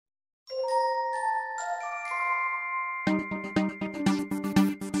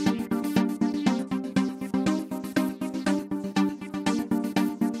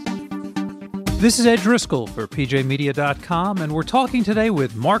This is Ed Driscoll for PJmedia.com, and we're talking today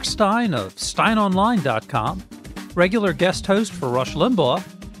with Mark Steyn of SteynOnline.com, regular guest host for Rush Limbaugh,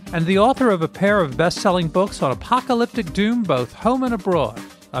 and the author of a pair of best-selling books on apocalyptic doom both home and abroad,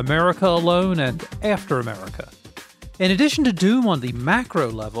 America Alone and After America. In addition to doom on the macro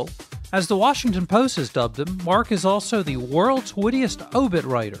level, as the Washington Post has dubbed him, Mark is also the world's wittiest obit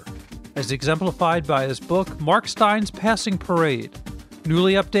writer, as exemplified by his book Mark Steyn's Passing Parade,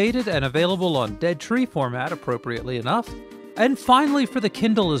 newly updated and available on Dead Tree format, appropriately enough, and finally for the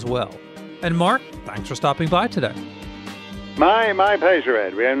Kindle as well. And Mark, thanks for stopping by today. My pleasure,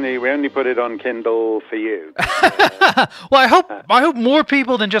 Ed. We only put it on Kindle for you. Well, I hope more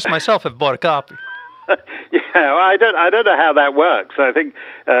people than just myself have bought a copy. Yeah, well, I don't know how that works. I think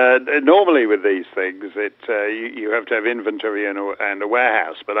normally with these things, you have to have inventory and a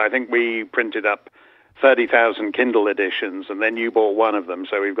warehouse. But I think we printed up 30,000 Kindle editions, and then you bought one of them,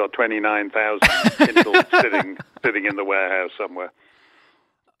 so we've got 29,000 Kindles sitting in the warehouse somewhere.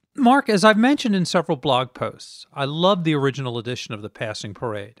 Mark, as I've mentioned in several blog posts, I love the original edition of The Passing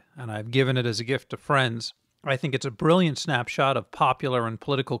Parade, and I've given it as a gift to friends. I think it's a brilliant snapshot of popular and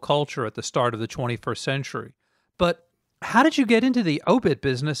political culture at the start of the 21st century. But how did you get into the obit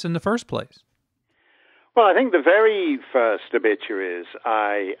business in the first place? Well, I think the very first obituaries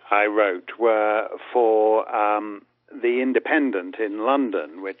I wrote were for The Independent in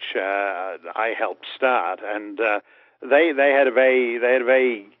London, which I helped start, and they had a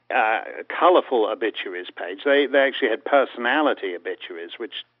very colourful obituaries page. They actually had personality obituaries,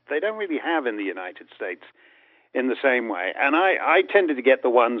 which they don't really have in the United States in the same way. And I tended to get the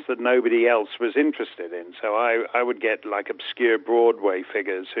ones that nobody else was interested in. So I would get like obscure Broadway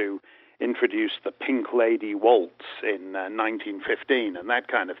figures who introduced the Pink Lady Waltz in 1915 and that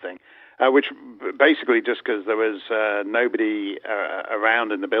kind of thing, which basically just because there was nobody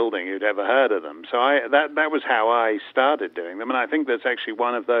around in the building who'd ever heard of them. So that was how I started doing them. And I think there's actually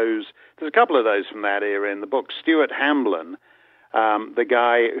one of those, there's a couple of those from that era in the book. Stuart Hamblin, the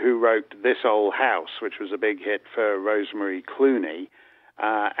guy who wrote This Old House, which was a big hit for Rosemary Clooney,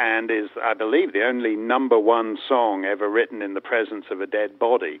 and is, I believe, the only #1 song ever written in the presence of a dead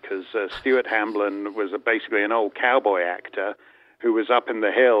body, because Stuart Hamblin was basically an old cowboy actor who was up in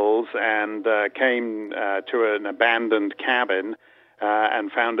the hills and came to an abandoned cabin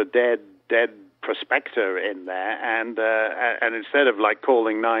and found a dead prospector in there, and instead of like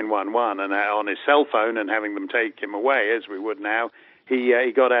calling 911 and on his cell phone and having them take him away as we would now,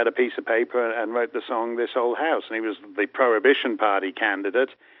 he got out a piece of paper and wrote the song This Old House, and he was the Prohibition Party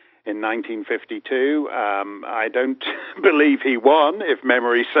candidate in 1952. I don't believe he won, if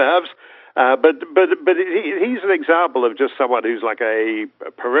memory serves, but he's an example of just someone who's like a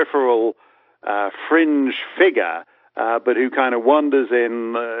peripheral fringe figure, but who kind of wanders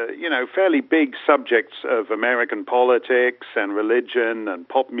in, fairly big subjects of American politics and religion and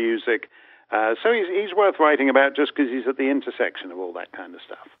pop music. So he's worth writing about just because he's at the intersection of all that kind of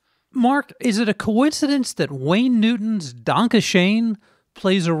stuff. Mark, is it a coincidence that Wayne Newton's Danke Schoen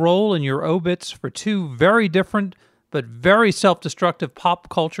plays a role in your obits for two very different but very self-destructive pop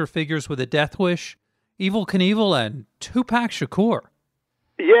culture figures with a death wish, Evel Knievel and Tupac Shakur?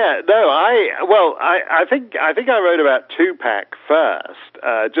 Yeah, no, I think I wrote about Tupac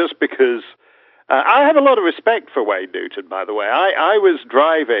first, just because I have a lot of respect for Wayne Newton, by the way. I was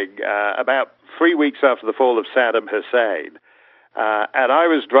driving about 3 weeks after the fall of Saddam Hussein, and I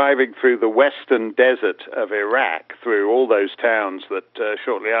was driving through the western desert of Iraq, through all those towns that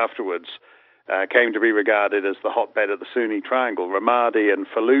shortly afterwards came to be regarded as the hotbed of the Sunni Triangle, Ramadi and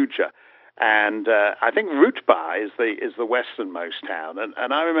Fallujah. And I think Rootbar is the westernmost town,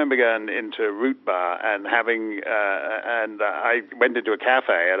 and I remember going into Rootbar and I went into a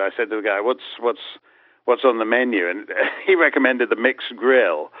cafe and I said to the guy, "What's on the menu?" And he recommended the mixed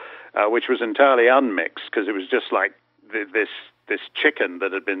grill, which was entirely unmixed because it was just like this chicken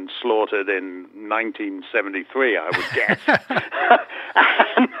that had been slaughtered in 1973, I would guess.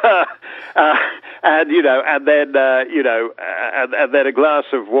 and then a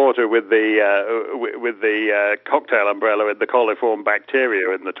glass of water with the cocktail umbrella with the coliform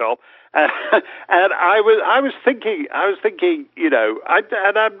bacteria in the top. And I was thinking, I'm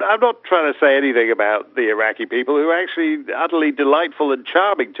not trying to say anything about the Iraqi people, who are actually utterly delightful and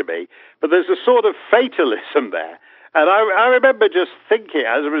charming to me, but there's a sort of fatalism there. And I remember just thinking,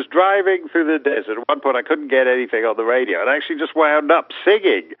 as I was driving through the desert, at one point I couldn't get anything on the radio, and I actually just wound up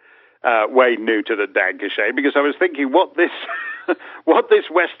singing Wayne Newton and Danke Schoen, because I was thinking what this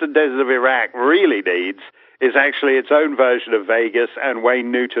western desert of Iraq really needs is actually its own version of Vegas and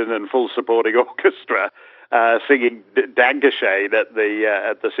Wayne Newton and full supporting orchestra. singing Dankeschön at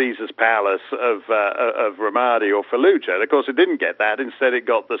the Caesar's Palace of Ramadi or Fallujah. And of course, it didn't get that. Instead, it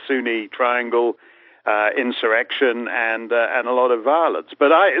got the Sunni Triangle insurrection and a lot of violence.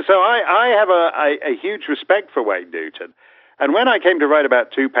 But I have a huge respect for Wayne Newton. And when I came to write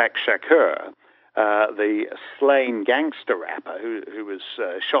about Tupac Shakur, the slain gangster rapper who was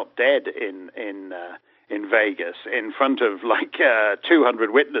shot dead in Vegas in front of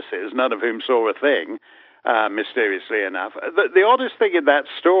 200 witnesses, none of whom saw a thing, mysteriously enough. The oddest thing in that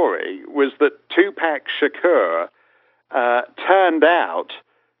story was that Tupac Shakur turned out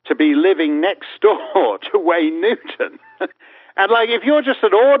to be living next door to Wayne Newton. And if you're just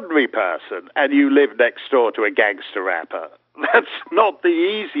an ordinary person and you live next door to a gangster rapper, that's not the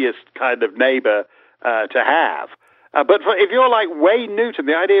easiest kind of neighbor to have. But if you're like Wayne Newton,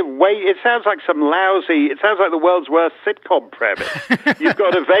 the idea of Wayne, it sounds like the world's worst sitcom premise. You've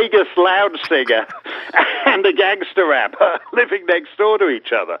got a Vegas lounge singer and a gangster rapper living next door to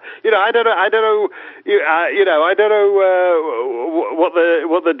each other. I don't know what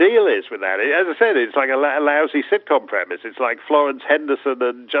the deal is with that. As I said, it's like a lousy sitcom premise. It's like Florence Henderson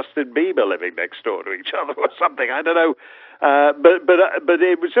and Justin Bieber living next door to each other or something. I don't know. But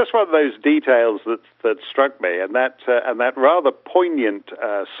it was just one of those details that struck me, and that rather poignant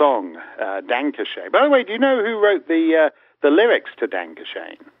song, Dankeschön. By the way, do you know who wrote the lyrics to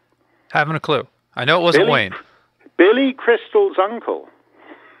Dankeschön? Haven't a clue. I know it wasn't Wayne. Billy Crystal's uncle.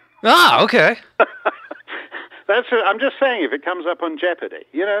 Ah, okay. I'm just saying, if it comes up on Jeopardy,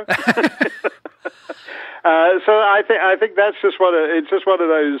 So I think that's just one of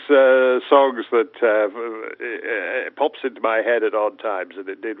those songs that pops into my head at odd times, and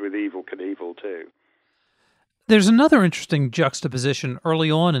it did with Evel Knievel too. There's another interesting juxtaposition early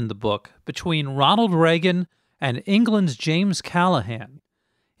on in the book between Ronald Reagan and England's James Callaghan.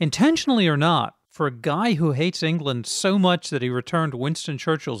 Intentionally or not, for a guy who hates England so much that he returned Winston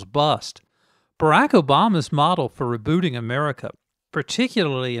Churchill's bust, Barack Obama's model for rebooting America,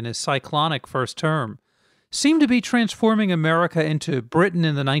 particularly in his cyclonic first term, seemed to be transforming America into Britain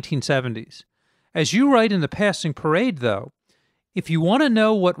in the 1970s. As you write in The Passing Parade, though, if you want to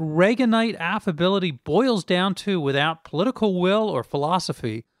know what Reaganite affability boils down to without political will or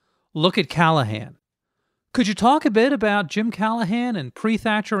philosophy, look at Callaghan. Could you talk a bit about Jim Callaghan and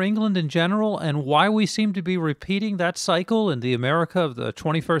pre-Thatcher England in general, and why we seem to be repeating that cycle in the America of the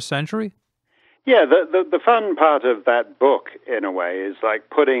 21st century? Yeah, the fun part of that book, in a way, is like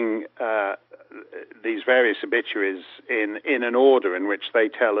putting these various obituaries in an order in which they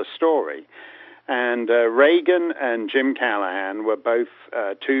tell a story. And Reagan and Jim Callaghan were both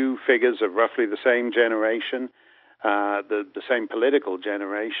two figures of roughly the same generation, the same political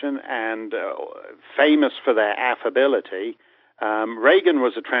generation, and famous for their affability. Reagan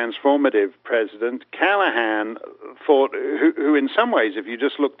was a transformative president. Callaghan who in some ways, if you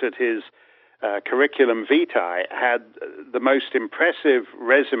just looked at his curriculum vitae, had the most impressive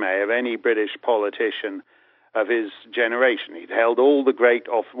resume of any British politician of his generation. He'd held all the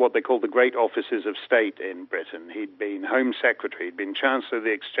what they call the great offices of state in Britain. He'd been Home Secretary, he'd been Chancellor of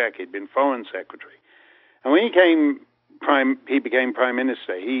the Exchequer, he'd been Foreign Secretary. And when he became Prime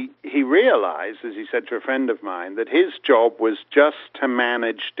Minister, he realized, as he said to a friend of mine, that his job was just to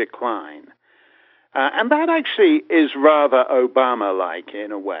manage decline. And that actually is rather Obama-like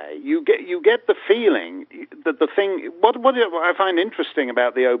in a way. You get the feeling that what I find interesting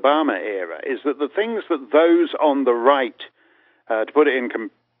about the Obama era is that the things that those on the right, to put it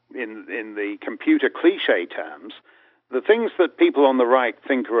in the computer cliche terms, the things that people on the right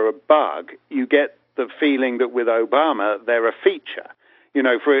think are a bug, you get the feeling that with Obama they're a feature.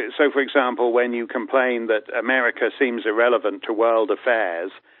 For example, when you complain that America seems irrelevant to world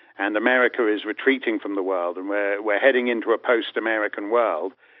affairs, and America is retreating from the world, and we're heading into a post-American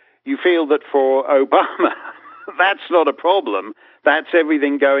world, you feel that for Obama, that's not a problem. That's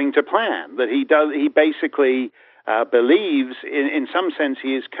everything going to plan. That he basically believes, in some sense,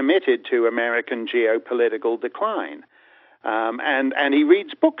 he is committed to American geopolitical decline. And he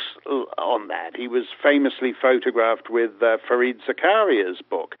reads books on that. He was famously photographed with Fareed Zakaria's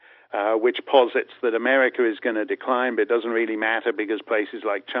book, which posits that America is going to decline, but it doesn't really matter because places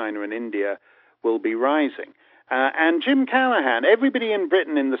like China and India will be rising. And Jim Callaghan, everybody in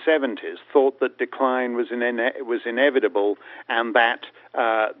Britain in the 70s thought that decline was inevitable, and that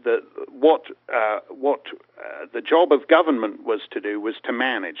what the job of government was to do was to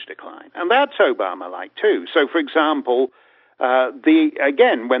manage decline. And that's Obama-like too. So, for example,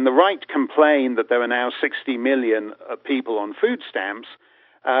 when the right complained that there are now 60 million people on food stamps,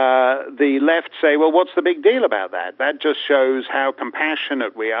 the left say, well, what's the big deal about that? That just shows how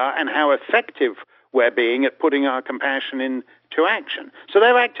compassionate we are and how effective well-being at putting our compassion into action. So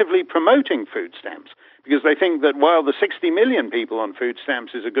they're actively promoting food stamps because they think that while the 60 million people on food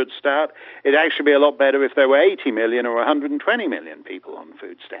stamps is a good start, it'd actually be a lot better if there were 80 million or 120 million people on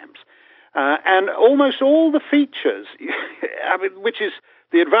food stamps. And almost all the features, I mean, which is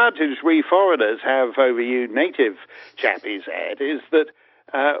the advantage we foreigners have over you native chappies, Ed, is that,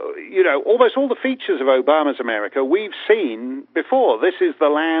 almost all the features of Obama's America we've seen before. This is the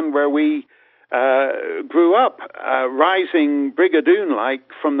land where we grew up, rising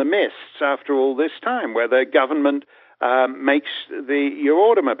brigadoon-like from the mists after all this time, where the government makes your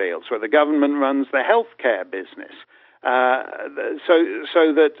automobiles, where the government runs the healthcare business.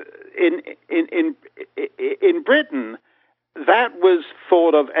 So that in Britain, that was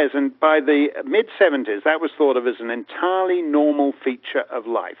thought of by the mid-70s, that was thought of as an entirely normal feature of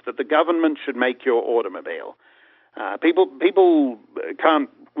life, that the government should make your automobile. People can't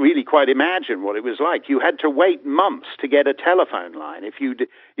really quite imagine what it was like. You had to wait months to get a telephone line. If you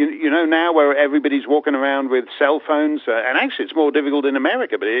now where everybody's walking around with cell phones, and actually it's more difficult in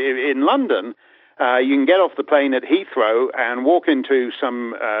America, but in London, you can get off the plane at Heathrow and walk into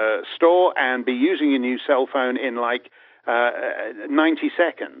some store and be using your new cell phone in 90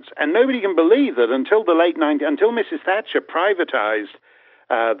 seconds. And nobody can believe that until until Mrs. Thatcher privatized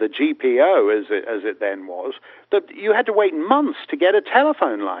the GPO, as it then was, that you had to wait months to get a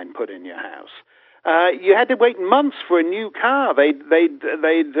telephone line put in your house. You had to wait months for a new car. They'd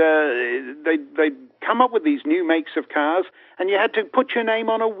come up with these new makes of cars, and you had to put your name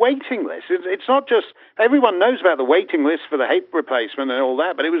on a waiting list. It's not just, everyone knows about the waiting list for the hip replacement and all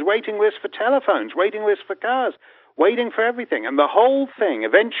that, but it was waiting lists for telephones, waiting lists for cars, waiting for everything. And the whole thing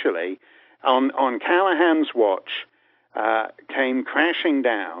eventually, on Callahan's watch, came crashing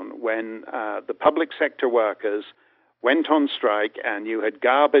down when the public sector workers went on strike, and you had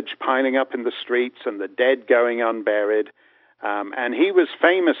garbage piling up in the streets and the dead going unburied. And he was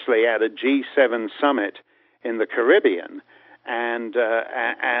famously at a G7 summit in the Caribbean and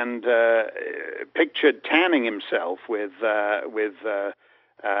pictured tanning himself with Carter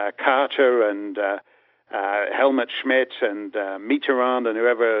and Helmut Schmidt and Mitterrand and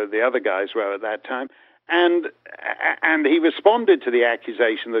whoever the other guys were at that time. And he responded to the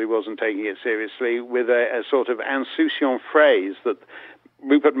accusation that he wasn't taking it seriously with a sort of insouciant phrase that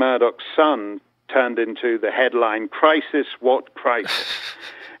Rupert Murdoch's son turned into the headline, "Crisis, what crisis?"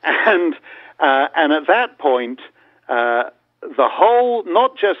 and at that point, the whole,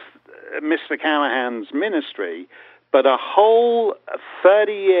 not just Mr. Callahan's ministry, but a whole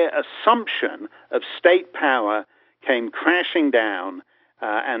 30-year assumption of state power came crashing down,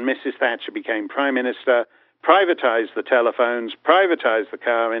 and Mrs. Thatcher became Prime Minister, privatized the telephones, privatized the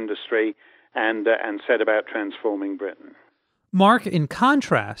car industry, and set about transforming Britain. Mark, in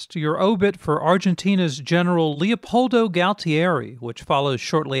contrast, your obit for Argentina's General Leopoldo Galtieri, which follows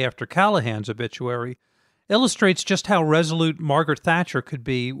shortly after Callahan's obituary, illustrates just how resolute Margaret Thatcher could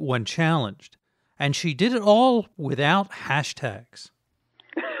be when challenged. And she did it all without hashtags.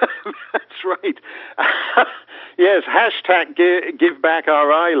 That's right. Yes, hashtag give back our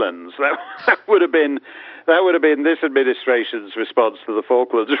islands. That would have been this administration's response to the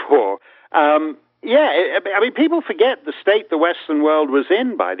Falklands War. People forget the state the Western world was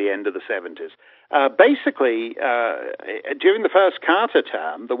in by the end of the 70s. Basically, during the first Carter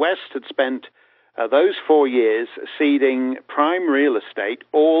term, the West had spent those 4 years ceding prime real estate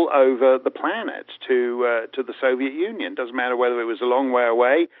all over the planet to the Soviet Union. Doesn't matter whether it was a long way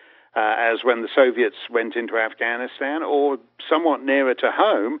away, as when the Soviets went into Afghanistan, or somewhat nearer to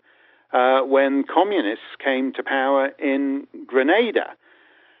home, when communists came to power in Grenada.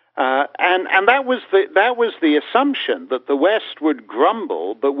 And that was the assumption, that the West would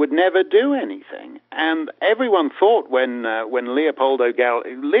grumble but would never do anything. And everyone thought when Leopoldo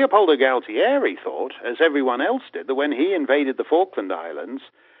Galtieri thought, as everyone else did, that when he invaded the Falkland Islands,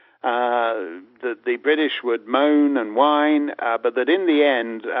 that the British would moan and whine, but that in the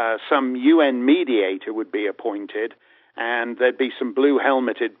end some UN mediator would be appointed, and there'd be some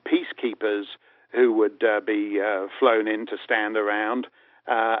blue-helmeted peacekeepers who would be flown in to stand around.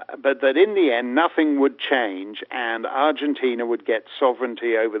 But that in the end, nothing would change, and Argentina would get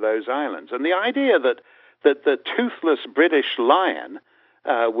sovereignty over those islands. And the idea that the toothless British lion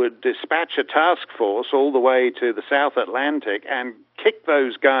would dispatch a task force all the way to the South Atlantic and kick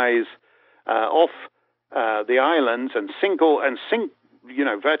those guys off the islands and sink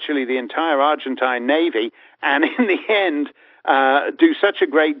virtually the entire Argentine Navy, and in the end do such a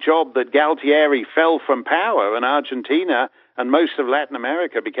great job that Galtieri fell from power and Argentina and most of Latin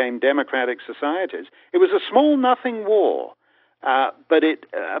America became democratic societies. It was a small nothing war, but it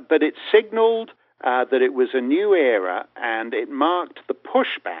signaled that it was a new era, and it marked the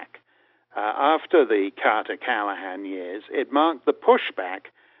pushback after the Carter-Callahan years. It marked the pushback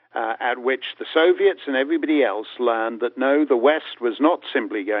at which the Soviets and everybody else learned that no, the West was not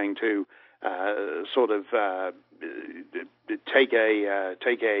simply going to take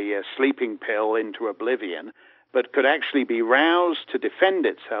a sleeping pill into oblivion, but could actually be roused to defend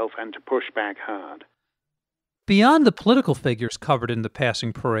itself and to push back hard. Beyond the political figures covered in the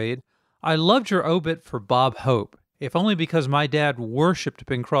passing parade, I loved your obit for Bob Hope, if only because my dad worshipped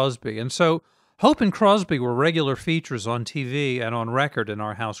Bing Crosby, and so Hope and Crosby were regular features on TV and on record in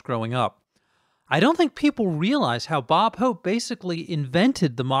our house growing up. I don't think people realize how Bob Hope basically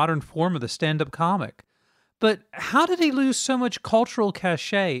invented the modern form of the stand-up comic. But how did he lose so much cultural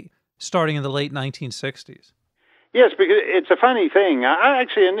cachet starting in the late 1960s? Yes, because it's a funny thing. I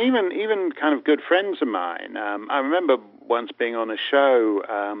actually, and even kind of good friends of mine, I remember once being on a show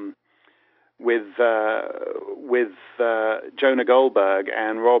with Jonah Goldberg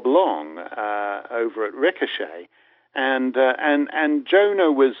and Rob Long over at Ricochet, and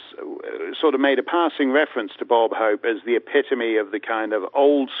Jonah was sort of made a passing reference to Bob Hope as the epitome of the kind of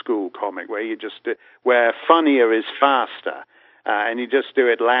old school comic where funnier is faster, and you just do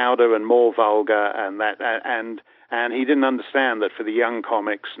it louder and more vulgar, and he didn't understand that for the young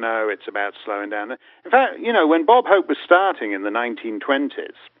comics, no, it's about slowing down. In fact, when Bob Hope was starting in the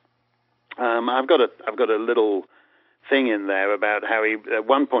 1920s. I've got a little thing in there about how at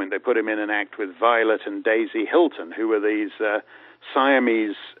one point they put him in an act with Violet and Daisy Hilton, who were these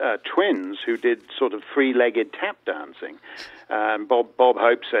Siamese twins who did sort of three-legged tap dancing. Bob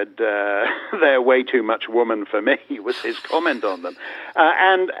Hope said, "They're way too much woman for me," was his comment on them,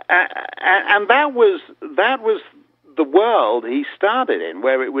 and that was the world he started in,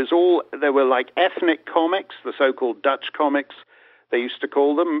 where it was there were like ethnic comics, the so-called Dutch comics. They used to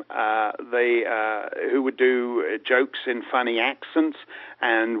call them, who would do jokes in funny accents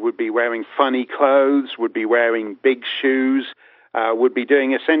and would be wearing funny clothes, would be wearing big shoes, would be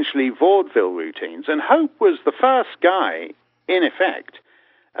doing essentially vaudeville routines. And Hope was the first guy, in effect,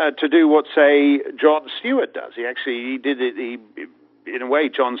 to do what, say, Jon Stewart does. He did it. In a way,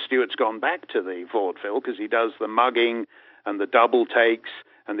 Jon Stewart's gone back to the vaudeville because he does the mugging and the double takes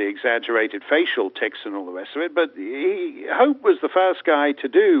and the exaggerated facial tics and all the rest of it. But Hope was the first guy to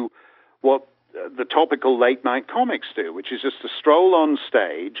do what the topical late-night comics do, which is just to stroll on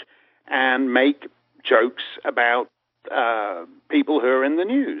stage and make jokes about people who are in the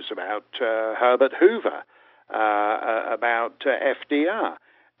news, about Herbert Hoover, about FDR.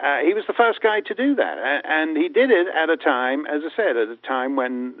 He was the first guy to do that, and he did it at a time, as I said, at a time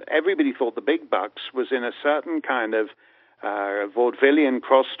when everybody thought the big bucks was in a certain kind of vaudevillian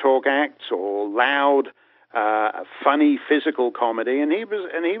crosstalk acts or loud, funny physical comedy, and he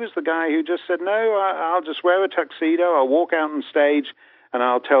was the guy who just said, "No, I'll just wear a tuxedo, I'll walk out on stage, and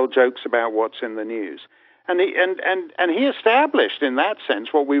I'll tell jokes about what's in the news." And he established, in that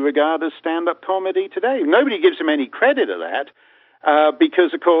sense, what we regard as stand-up comedy today. Nobody gives him any credit of that,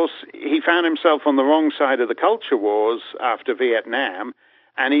 because, of course, he found himself on the wrong side of the culture wars after Vietnam,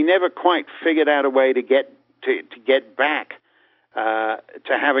 and he never quite figured out a way to get back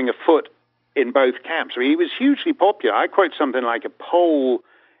to having a foot in both camps. I mean, he was hugely popular. I quote something like a poll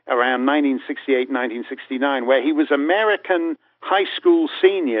around 1968, 1969, where he was American high school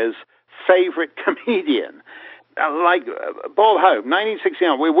seniors' favorite comedian. Like Bob Hope,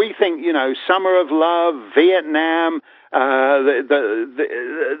 1969, where we think, Summer of Love, Vietnam, there's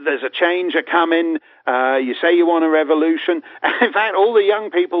a change a-coming, you say you want a revolution. In fact, all the young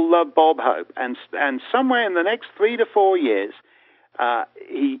people love Bob Hope. And somewhere in the next 3 to 4 years,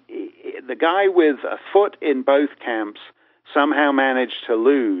 the guy with a foot in both camps somehow managed to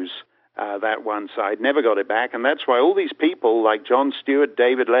lose that one side, never got it back. And that's why all these people like Jon Stewart,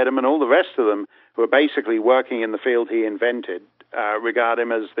 David Letterman, all the rest of them who are basically working in the field he invented, regard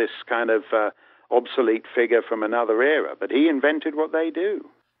him as this kind of obsolete figure from another era. But he invented what they do.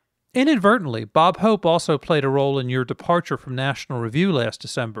 Inadvertently, Bob Hope also played a role in your departure from National Review last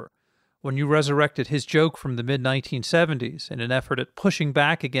December, when you resurrected his joke from the mid-1970s in an effort at pushing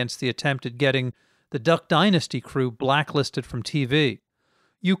back against the attempt at getting the Duck Dynasty crew blacklisted from TV.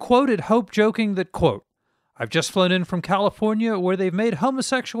 You quoted Hope joking that, quote, "I've just flown in from California where they've made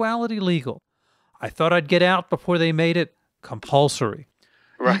homosexuality legal. I thought I'd get out before they made it compulsory."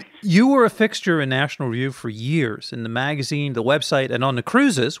 Right. You were a fixture in National Review for years, in the magazine, the website, and on the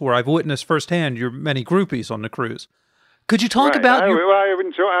cruises, where I've witnessed firsthand your many groupies on the cruise. Could you talk about your... I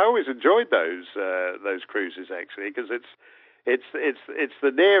always enjoyed those cruises, actually, because it's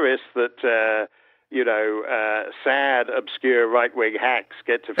the nearest that sad, obscure right-wing hacks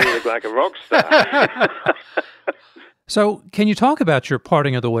get to feeling like a rock star. So, can you talk about your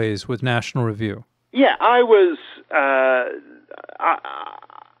parting of the ways with National Review? Yeah, I was.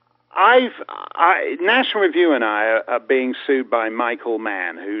 National Review and I are being sued by Michael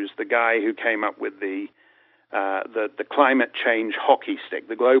Mann, who's the guy who came up with the climate change hockey stick,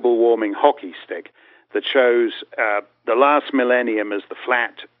 the global warming hockey stick, that shows the last millennium as the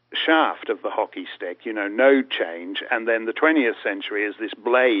flat shaft of the hockey stick, no change, and then the 20th century is this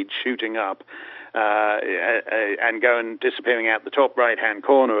blade shooting up and going disappearing out the top right-hand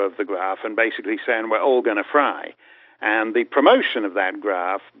corner of the graph and basically saying we're all going to fry. And the promotion of that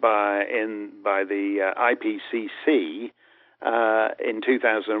graph by the IPCC in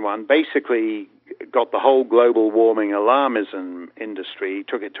 2001 basically got the whole global warming alarmism industry,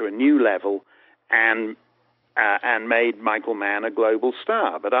 took it to a new level, and made Michael Mann a global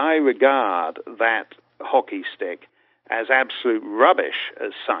star. But I regard that hockey stick as absolute rubbish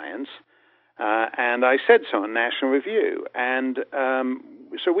as science, and I said so on National Review. And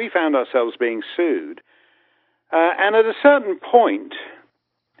so we found ourselves being sued. And at a certain point,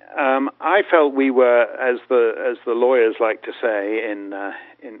 I felt we were, as the lawyers like to say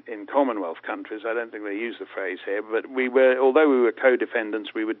in Commonwealth countries, I don't think they use the phrase here, but although we were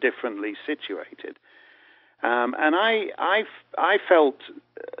co-defendants, we were differently situated. And I felt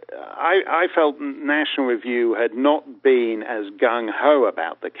National Review had not been as gung-ho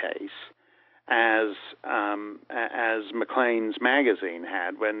about the case as Maclean's magazine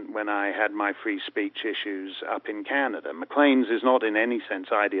had when I had my free speech issues up in Canada. Maclean's is not in any sense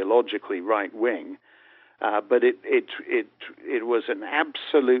ideologically right-wing, but it was an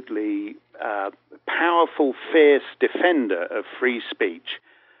absolutely powerful, fierce defender of free speech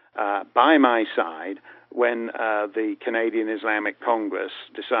by my side when the Canadian Islamic Congress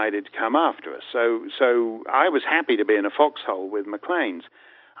decided to come after us. So I was happy to be in a foxhole with Maclean's.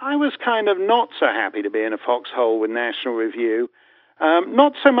 I was kind of not so happy to be in a foxhole with National Review.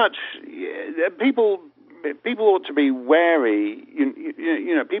 Not so much. People ought to be wary.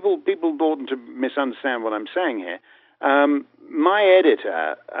 People oughtn't to misunderstand what I'm saying here. My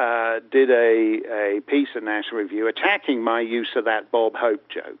editor did a piece at National Review attacking my use of that Bob Hope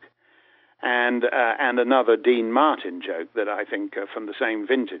joke, and another Dean Martin joke that I think are from the same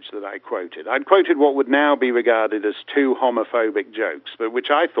vintage that I quoted. I'd quoted what would now be regarded as two homophobic jokes, but which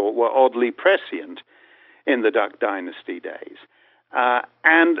I thought were oddly prescient in the Duck Dynasty days.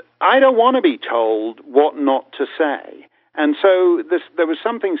 And I don't want to be told what not to say. And so there was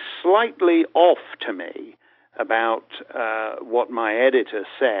something slightly off to me about what my editor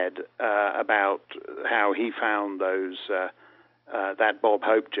said about how he found that Bob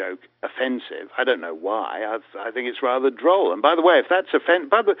Hope joke offensive. I don't know why. I think it's rather droll. And by the way, if that's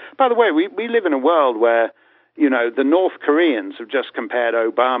by the way, we live in a world where the North Koreans have just compared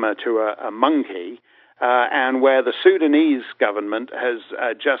Obama to a monkey, and where the Sudanese government has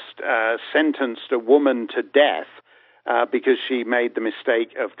just sentenced a woman to death because she made the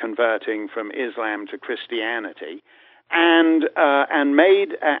mistake of converting from Islam to Christianity, and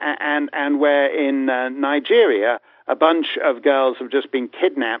where in Nigeria a bunch of girls have just been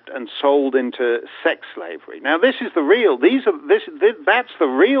kidnapped and sold into sex slavery. Now, this is the real. That's the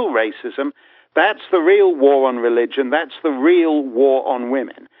real racism. That's the real war on religion. That's the real war on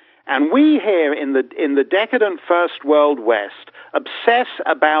women. And we here in the decadent First World West obsess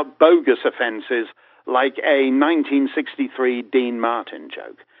about bogus offenses like a 1963 Dean Martin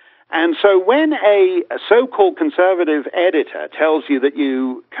joke. And so when a so-called conservative editor tells you that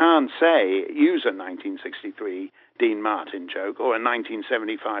you can't use a 1963 Dean Martin joke or a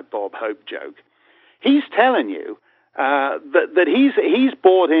 1975 Bob Hope joke, he's telling you that he's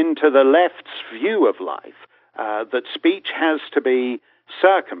bought into the left's view of life, that speech has to be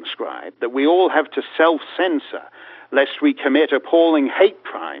circumscribed, that we all have to self-censor lest we commit appalling hate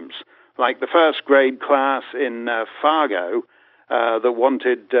crimes like the first grade class in Fargo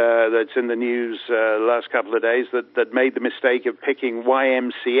that's in the news the last couple of days that made the mistake of picking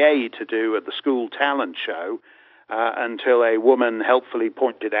YMCA to do at the school talent show until a woman helpfully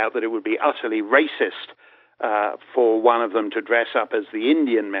pointed out that it would be utterly racist for one of them to dress up as the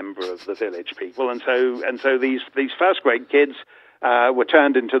Indian member of the village people. And so these first grade kids were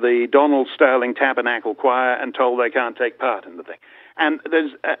turned into the Donald Sterling Tabernacle Choir and told they can't take part in the thing. And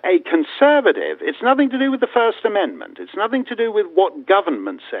there's a conservative, it's nothing to do with the First Amendment. It's nothing to do with what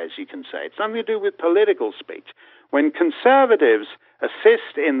government says you can say. It's nothing to do with political speech. When conservatives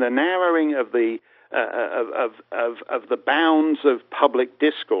assist in the narrowing of the bounds of public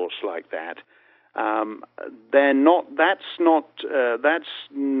discourse like that, they're not. That's not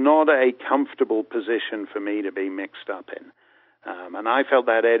a comfortable position for me to be mixed up in. And I felt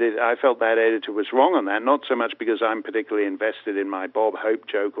that editor was wrong on that. Not so much because I'm particularly invested in my Bob Hope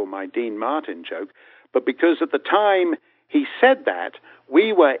joke or my Dean Martin joke, but because at the time he said that,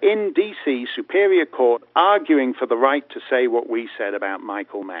 we were in D.C. Superior Court arguing for the right to say what we said about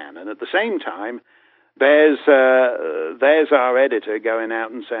Michael Mann. And at the same time, there's our editor going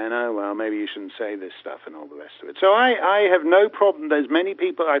out and saying, oh, well, maybe you shouldn't say this stuff and all the rest of it. So I have no problem. There's many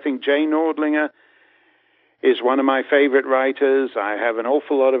people. I think Jay Nordlinger is one of my favorite writers. I have an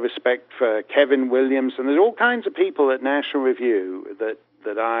awful lot of respect for Kevin Williams. And there's all kinds of people at National Review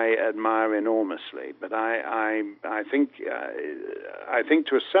that I admire enormously, but I think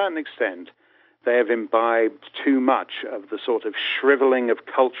to a certain extent they have imbibed too much of the sort of shriveling of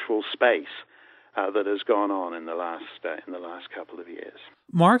cultural space that has gone on in the last couple of years.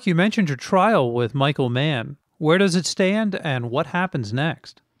 Mark, you mentioned your trial with Michael Mann. Where does it stand, and what happens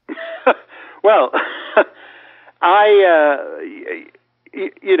next? Well, I'm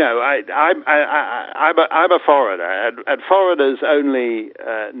a foreigner, and foreigners only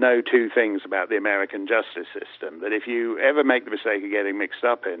know two things about the American justice system: that if you ever make the mistake of getting mixed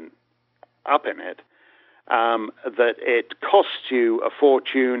up in it, that it costs you a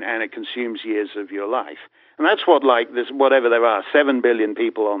fortune and it consumes years of your life. And that's what, like this, whatever there are, 7 billion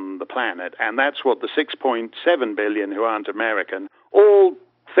people on the planet, and that's what the 6.7 billion who aren't American all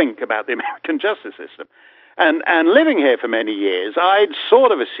think about the American justice system. And living here for many years, I'd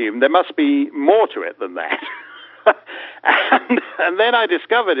sort of assumed there must be more to it than that. and then I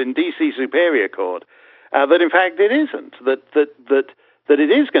discovered in D.C. Superior Court that in fact it isn't. That it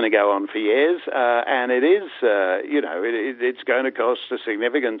is going to go on for years, and it is, it's going to cost a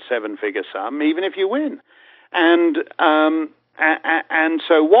significant seven-figure sum, even if you win. And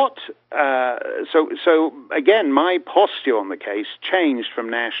so what? So again, my posture on the case changed from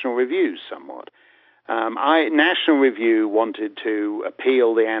National Review somewhat. National Review wanted to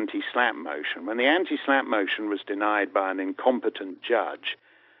appeal the anti-SLAPP motion. When the anti-SLAPP motion was denied by an incompetent judge,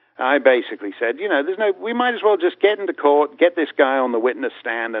 I basically said, we might as well just get into court, get this guy on the witness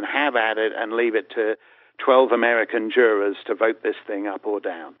stand and have at it and leave it to 12 American jurors to vote this thing up or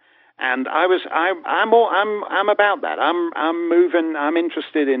down. And I'm about that. I'm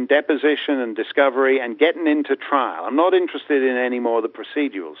interested in deposition and discovery and getting into trial. I'm not interested in any more of the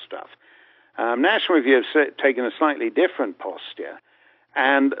procedural stuff. National Review have taken a slightly different posture,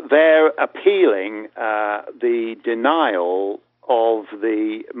 and they're appealing the denial of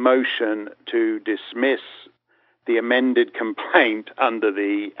the motion to dismiss the amended complaint under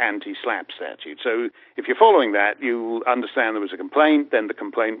the anti-SLAPP statute. So if you're following that, you understand there was a complaint, then the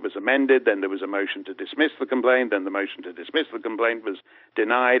complaint was amended, then there was a motion to dismiss the complaint, then the motion to dismiss the complaint was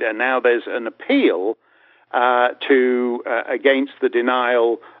denied, and now there's an appeal against the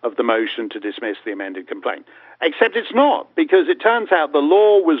denial of the motion to dismiss the amended complaint. Except it's not, because it turns out the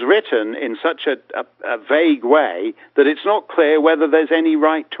law was written in such a vague way that it's not clear whether there's any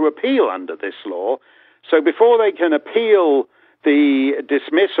right to appeal under this law. So before they can appeal the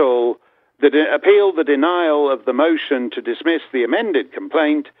dismissal, appeal the denial of the motion to dismiss the amended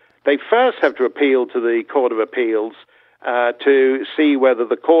complaint, they first have to appeal to the Court of Appeals to see whether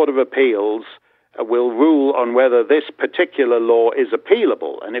the Court of Appeals will rule on whether this particular law is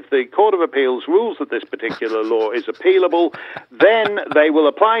appealable. And if the Court of Appeals rules that this particular law is appealable, then they will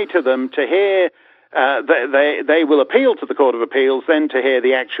apply to them to hear, they will appeal to the Court of Appeals then to hear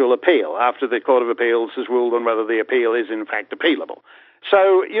the actual appeal, after the Court of Appeals has ruled on whether the appeal is in fact appealable.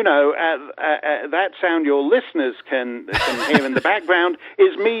 So, that sound your listeners can hear in the background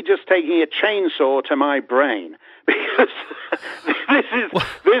is me just taking a chainsaw to my brain. Because this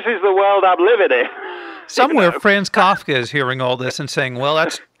is the world I'm living in. Somewhere Franz Kafka is hearing all this and saying, well,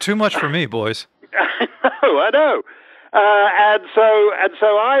 that's too much for me, boys. I know. And so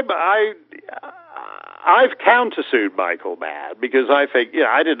I've countersued Michael Mann because I think,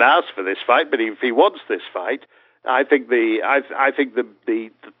 I didn't ask for this fight, but if he wants this fight, I think the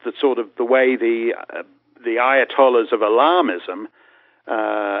sort of the way the Ayatollahs of alarmism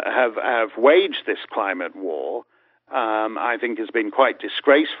have waged this climate war, I think has been quite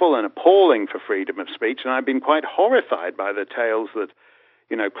disgraceful and appalling for freedom of speech, and I've been quite horrified by the tales that,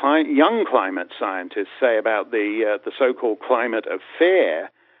 young climate scientists say about the so-called climate of fear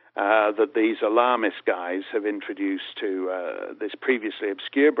that these alarmist guys have introduced to this previously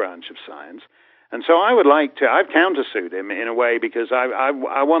obscure branch of science. And so I would like to, I've countersued him in a way because I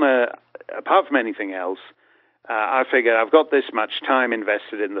want to, apart from anything else, I figured I've got this much time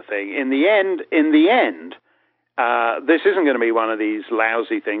invested in the thing. In the end, This isn't going to be one of these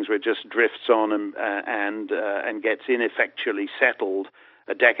lousy things where it just drifts on and gets ineffectually settled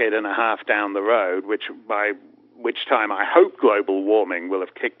a decade and a half down the road, by which time I hope global warming will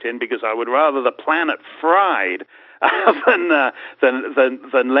have kicked in, because I would rather the planet fried than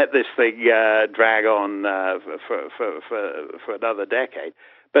let this thing drag on for another decade.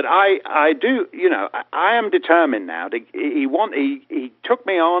 But I do, I am determined now. He took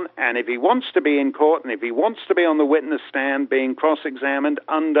me on, and if he wants to be in court, and if he wants to be on the witness stand being cross-examined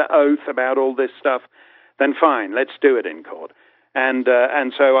under oath about all this stuff, then fine, let's do it in court. And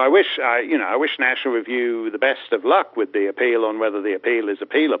so I wish National Review the best of luck with the appeal on whether the appeal is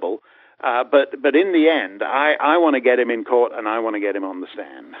appealable. But in the end, I want to get him in court, and I want to get him on the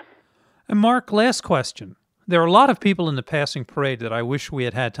stand. And Mark, last question. There are a lot of people in the passing parade that I wish we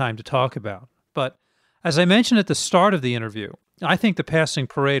had had time to talk about. But as I mentioned at the start of the interview, I think the passing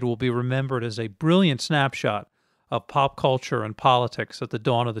parade will be remembered as a brilliant snapshot of pop culture and politics at the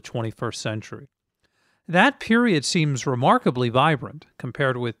dawn of the 21st century. That period seems remarkably vibrant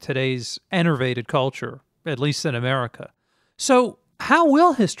compared with today's enervated culture, at least in America. So how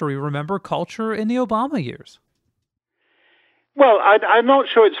will history remember culture in the Obama years? Well, I'm not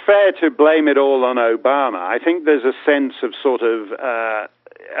sure it's fair to blame it all on Obama. I think there's a sense of sort of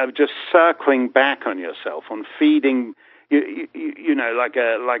just circling back on yourself, on feeding, like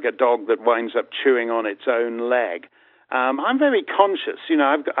a dog that winds up chewing on its own leg. I'm very conscious.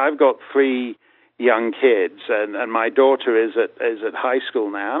 I've got 3 young kids, and my daughter is at high school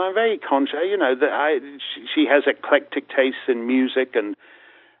now, and I'm very conscious. That she has eclectic tastes in music and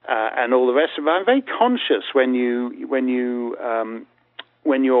all the rest of it. I'm very conscious when you're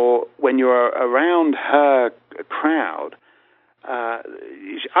around her crowd. I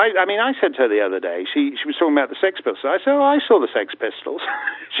said to her the other day, she was talking about the Sex Pistols. I said, I saw the Sex Pistols.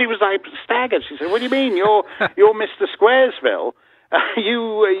 She was like staggered. She said, what do you mean? You're Mr. Squaresville.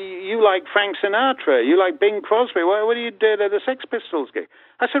 You like Frank Sinatra. You like Bing Crosby. What do you do at the Sex Pistols gig?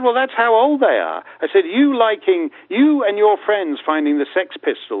 I said, well, that's how old they are. I said, you and your friends finding the Sex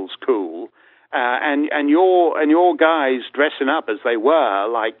Pistols cool, and your guys dressing up as they were,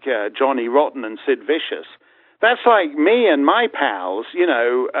 like Johnny Rotten and Sid Vicious. That's like me and my pals,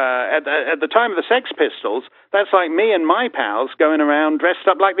 at the time of the Sex Pistols, that's like me and my pals going around dressed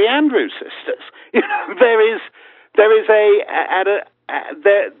up like the Andrews Sisters.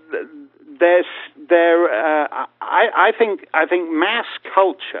 I think mass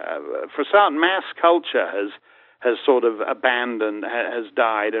culture, for certain, mass culture has sort of abandoned, has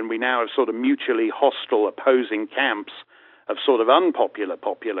died, and we now have sort of mutually hostile, opposing camps of sort of unpopular,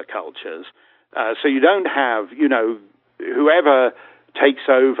 popular cultures. So you don't have, whoever takes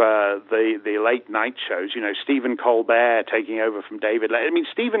over the late night shows, Stephen Colbert taking over from David.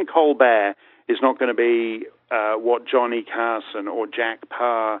 Stephen Colbert is not going to be what Johnny Carson or Jack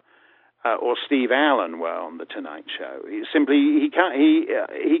Parr or Steve Allen were on the Tonight Show. He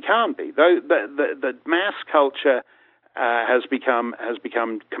can't be. The mass culture has become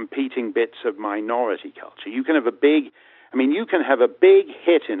competing bits of minority culture. You can have a big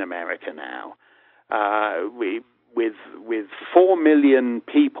hit in America now. With 4 million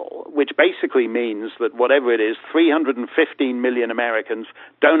people, which basically means that whatever it is, 315 million Americans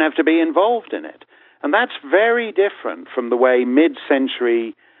don't have to be involved in it. And that's very different from the way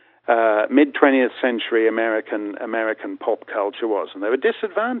mid-20th century American pop culture was. And there are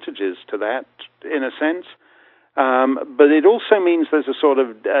disadvantages to that, in a sense. But it also means there's a sort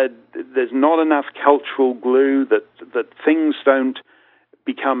of, there's not enough cultural glue, that things don't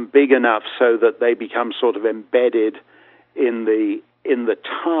become big enough so that they become sort of embedded in the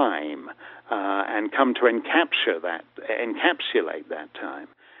time and come to encapsulate that time.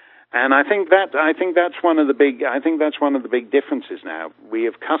 And I think that's one of the big differences now. We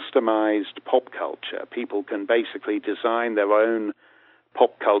have customized pop culture. People can basically design their own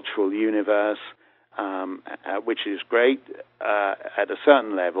pop cultural universe, which is great at a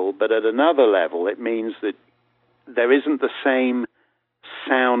certain level, but at another level it means that there isn't the same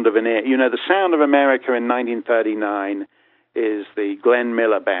sound of an ear. The Sound of America in 1939 is the Glenn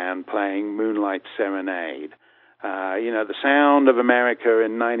Miller Band playing Moonlight Serenade. The Sound of America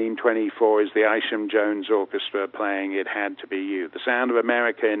in 1924 is the Isham Jones Orchestra playing It Had to Be You. The Sound of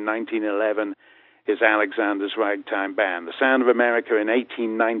America in 1911 is Alexander's Ragtime Band. The Sound of America in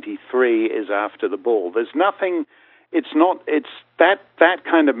 1893 is After the Ball. There's nothing, it's that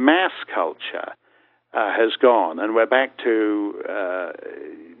kind of mass culture has gone, and we're back to,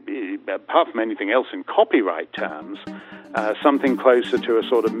 apart from anything else in copyright terms, something closer to a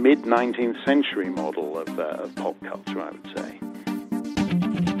sort of mid-19th century model of pop culture, I would say.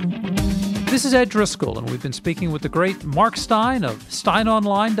 This is Ed Driscoll, and we've been speaking with the great Mark Steyn of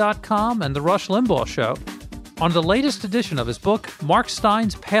SteynOnline.com and The Rush Limbaugh Show on the latest edition of his book, Mark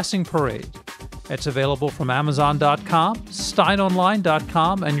Steyn's Passing Parade. It's available from Amazon.com,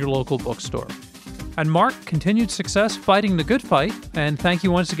 SteynOnline.com, and your local bookstore. And Mark, continued success fighting the good fight, and thank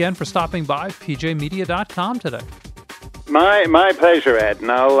you once again for stopping by PJmedia.com today. My pleasure, Ed. And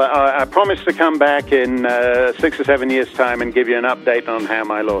I promise to come back in 6 or 7 years' time and give you an update on how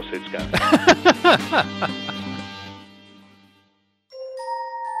my lawsuit's going.